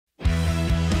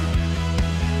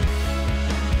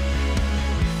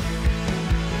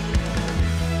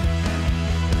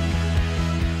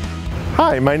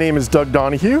Hi, my name is Doug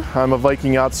Donahue. I'm a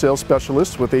Viking Yacht Sales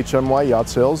Specialist with HMY Yacht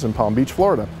Sales in Palm Beach,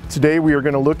 Florida. Today we are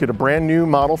going to look at a brand new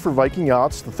model for Viking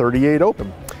Yachts, the 38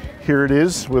 Open. Here it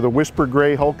is with a whisper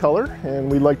gray hull color,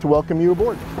 and we'd like to welcome you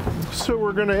aboard. So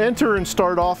we're going to enter and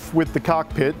start off with the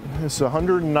cockpit. It's a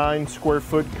 109 square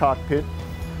foot cockpit.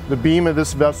 The beam of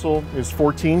this vessel is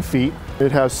 14 feet.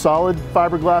 It has solid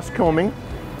fiberglass combing.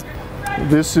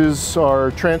 This is our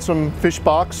transom fish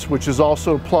box, which is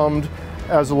also plumbed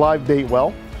as a live bait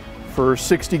well for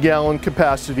 60-gallon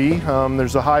capacity.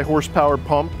 There's a high horsepower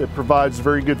pump that provides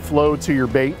very good flow to your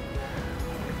bait.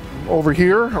 Over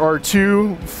here are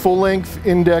two full-length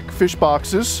in-deck fish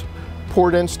boxes,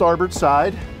 port and starboard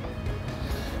side.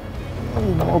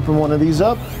 Open one of these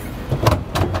up.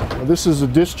 This is a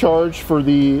discharge for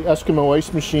the Eskimo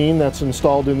ice machine that's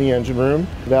installed in the engine room.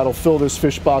 That'll fill this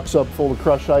fish box up full of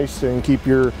crushed ice and keep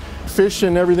your fish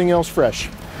and everything else fresh.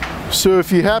 So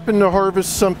if you happen to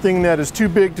harvest something that is too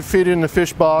big to fit in the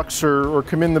fish box or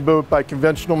come in the boat by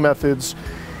conventional methods,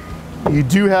 you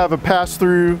do have a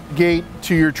pass-through gate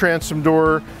to your transom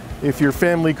door. If you're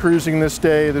family cruising this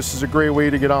day, this is a great way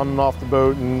to get on and off the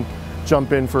boat and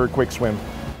jump in for a quick swim.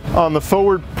 On the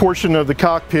forward portion of the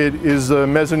cockpit is the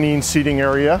mezzanine seating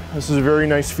area. This is a very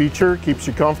nice feature, keeps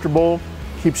you comfortable,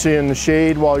 keeps you in the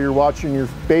shade while you're watching your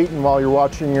bait and while you're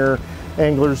watching your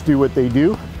anglers do what they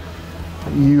do.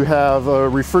 You have a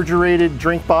refrigerated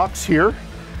drink box here,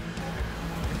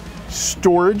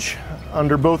 storage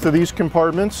under both of these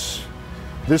compartments.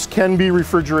 This can be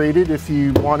refrigerated if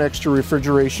you want extra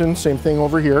refrigeration, same thing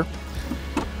over here.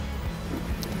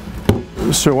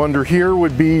 So under here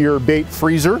would be your bait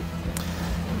freezer.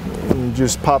 You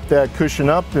just pop that cushion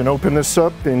up and open this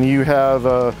up and you have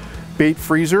a bait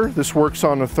freezer. This works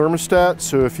on a thermostat,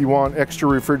 so if you want extra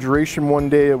refrigeration one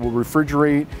day, it will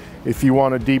refrigerate. If you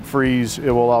want to deep freeze,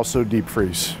 it will also deep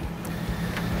freeze.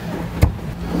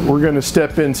 We're going to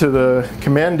step into the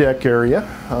command deck area.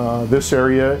 This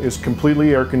area is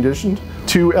completely air conditioned.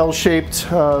 Two L-shaped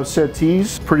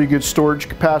settees, pretty good storage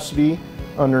capacity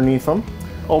underneath them.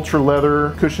 Ultra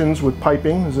leather cushions with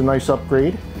piping is a nice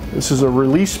upgrade. This is a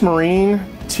Release Marine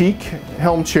teak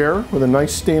helm chair with a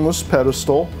nice stainless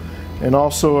pedestal and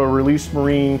also a Release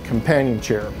Marine companion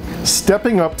chair.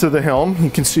 Stepping up to the helm, you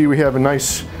can see we have a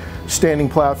nice standing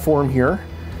platform here.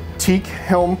 Teak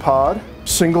helm pod,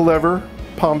 single lever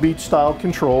Palm Beach style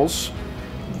controls.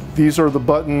 These are the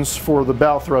buttons for the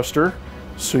bow thruster,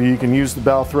 so you can use the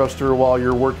bow thruster while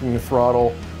you're working the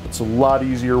throttle. It's a lot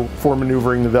easier for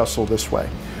maneuvering the vessel this way.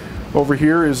 Over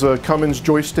here is a Cummins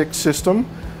joystick system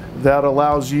that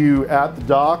allows you at the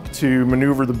dock to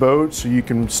maneuver the boat, so you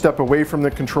can step away from the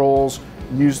controls,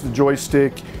 use the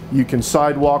joystick, you can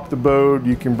sidewalk the boat,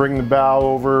 you can bring the bow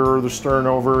over or the stern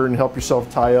over and help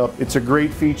yourself tie up. It's a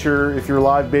great feature if you're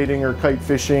live baiting or kite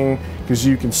fishing because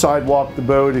you can sidewalk the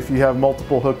boat. If you have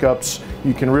multiple hookups,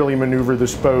 you can really maneuver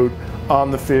this boat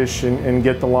on the fish and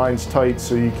get the lines tight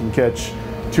so you can catch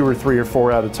 2 or 3 or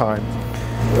 4 at a time.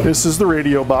 This is the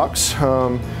radio box.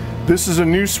 This is a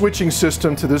new switching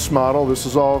system to this model. This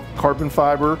is all carbon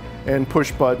fiber and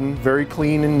push button, very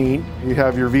clean and neat. You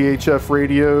have your VHF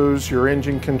radios, your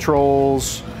engine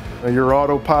controls, your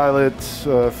autopilot,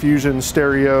 fusion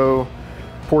stereo,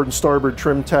 port and starboard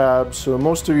trim tabs. So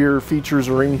most of your features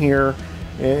are in here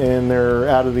and they're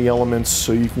out of the elements,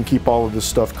 so you can keep all of this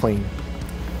stuff clean.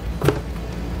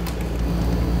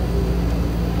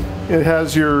 It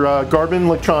has your Garmin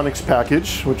electronics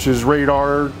package, which is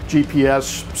radar,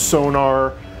 GPS,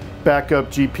 sonar,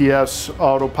 backup GPS,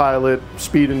 autopilot,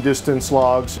 speed and distance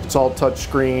logs. It's all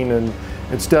touchscreen and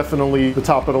it's definitely the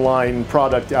top of the line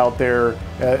product out there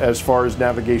as far as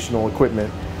navigational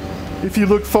equipment. If you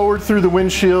look forward through the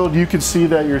windshield, you can see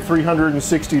that your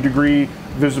 360-degree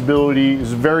visibility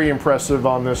is very impressive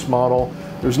on this model.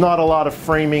 There's not a lot of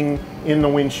framing in the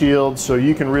windshield, so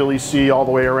you can really see all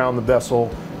the way around the vessel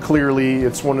clearly.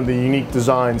 It's one of the unique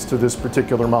designs to this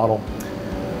particular model.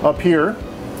 Up here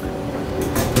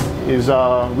is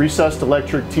recessed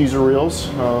electric teaser reels.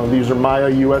 These are Maya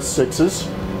US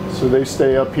 6s, so they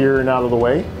stay up here and out of the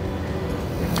way.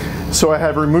 So I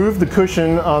have removed the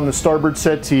cushion on the starboard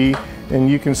settee, and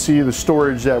you can see the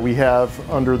storage that we have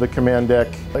under the command deck.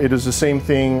 It is the same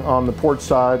thing on the port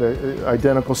side,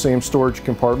 identical same storage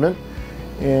compartment.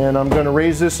 And I'm going to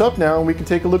raise this up now and we can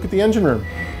take a look at the engine room.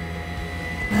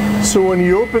 So when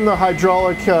you open the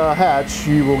hydraulic hatch,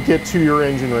 you will get to your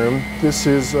engine room. This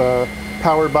is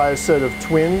powered by a set of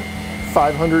twin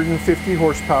 550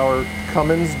 horsepower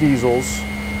Cummins diesels,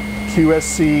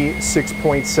 QSC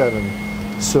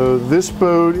 6.7. So this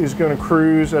boat is going to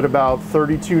cruise at about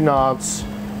 32 knots,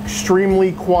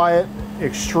 extremely quiet,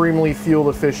 extremely fuel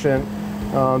efficient,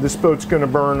 This boat's going to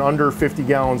burn under 50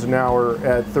 gallons an hour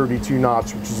at 32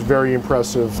 knots, which is very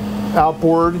impressive.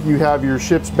 Outboard, you have your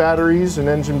ship's batteries and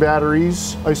engine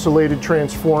batteries, isolated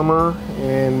transformer,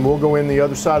 and we'll go in the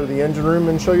other side of the engine room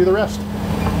and show you the rest.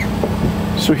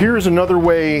 So here's another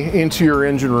way into your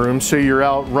engine room. Say you're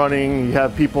out running, you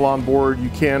have people on board, you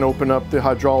can't open up the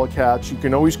hydraulic hatch. You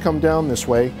can always come down this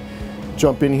way,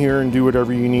 jump in here and do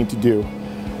whatever you need to do.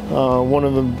 One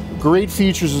of the great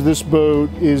features of this boat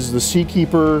is the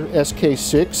Seakeeper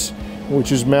SK6,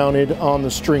 which is mounted on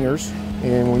the stringers.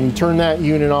 And when you turn that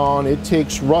unit on, it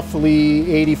takes roughly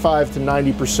 85 to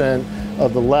 90%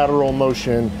 of the lateral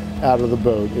motion out of the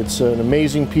boat. It's an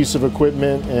amazing piece of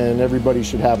equipment and everybody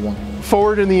should have one.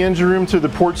 Forward in the engine room to the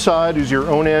port side is your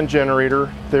Onan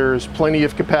generator. There's plenty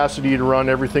of capacity to run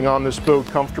everything on this boat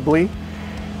comfortably.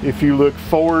 If you look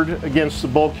forward against the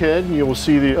bulkhead, you will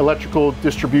see the electrical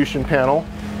distribution panel.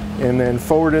 And then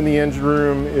forward in the engine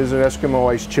room is an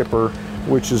Eskimo ice chipper,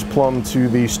 which is plumbed to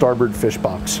the starboard fish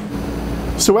box.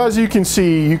 So as you can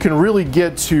see, you can really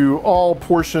get to all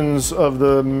portions of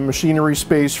the machinery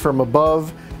space from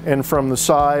above and from the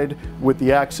side with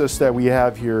the access that we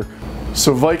have here.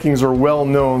 So Vikings are well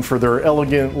known for their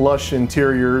elegant, lush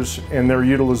interiors and their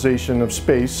utilization of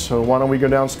space. So why don't we go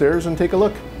downstairs and take a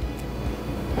look?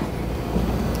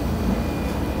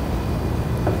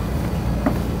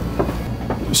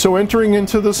 So entering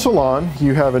into the salon,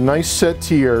 you have a nice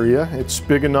settee area. It's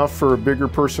big enough for a bigger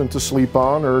person to sleep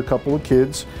on or a couple of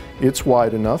kids. It's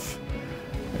wide enough.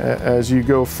 As you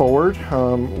go forward,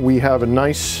 we have a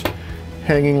nice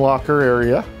hanging locker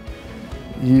area.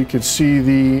 You can see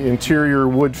the interior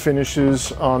wood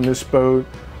finishes on this boat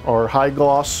are high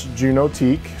gloss Juno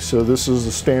teak. So this is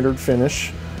the standard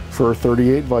finish for a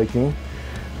 38 Viking.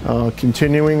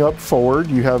 Continuing up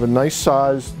forward, you have a nice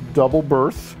sized double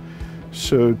berth.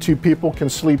 So two people can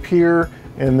sleep here,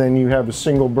 and then you have a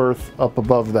single berth up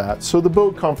above that. So the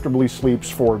boat comfortably sleeps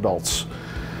 4 adults.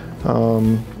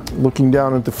 Looking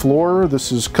down at the floor,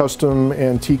 this is custom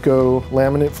Antico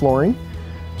laminate flooring.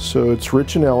 So it's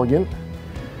rich and elegant.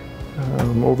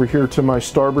 Over here to my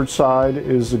starboard side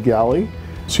is the galley.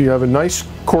 So you have a nice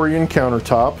Corian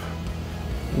countertop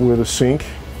with a sink,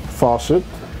 faucet,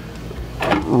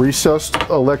 recessed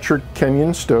electric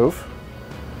Kenyan stove.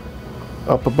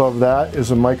 Up above that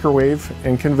is a microwave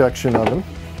and convection oven.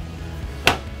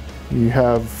 You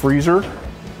have freezer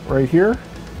right here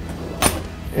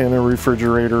and a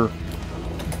refrigerator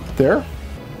there.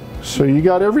 So you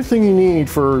got everything you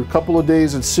need for a couple of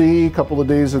days at sea, a couple of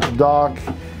days at the dock.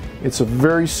 It's a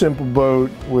very simple boat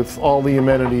with all the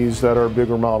amenities that our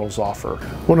bigger models offer.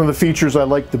 One of the features I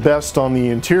like the best on the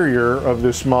interior of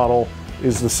this model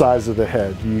is the size of the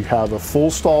head. You have a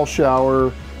full stall shower,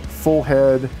 full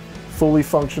head, fully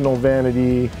functional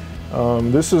vanity.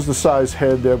 This is the size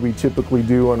head that we typically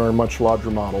do on our much larger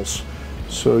models.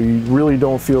 So you really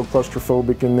don't feel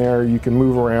claustrophobic in there. You can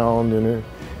move around and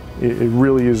it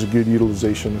really is a good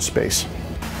utilization of space.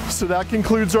 So that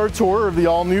concludes our tour of the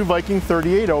all-new Viking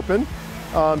 38 Open.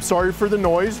 Sorry for the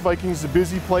noise. Viking's a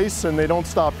busy place and they don't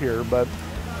stop here. But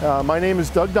my name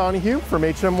is Doug Donahue from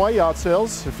HMY Yacht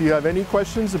Sales. If you have any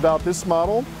questions about this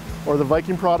model or the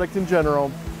Viking product in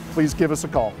general, please give us a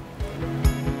call.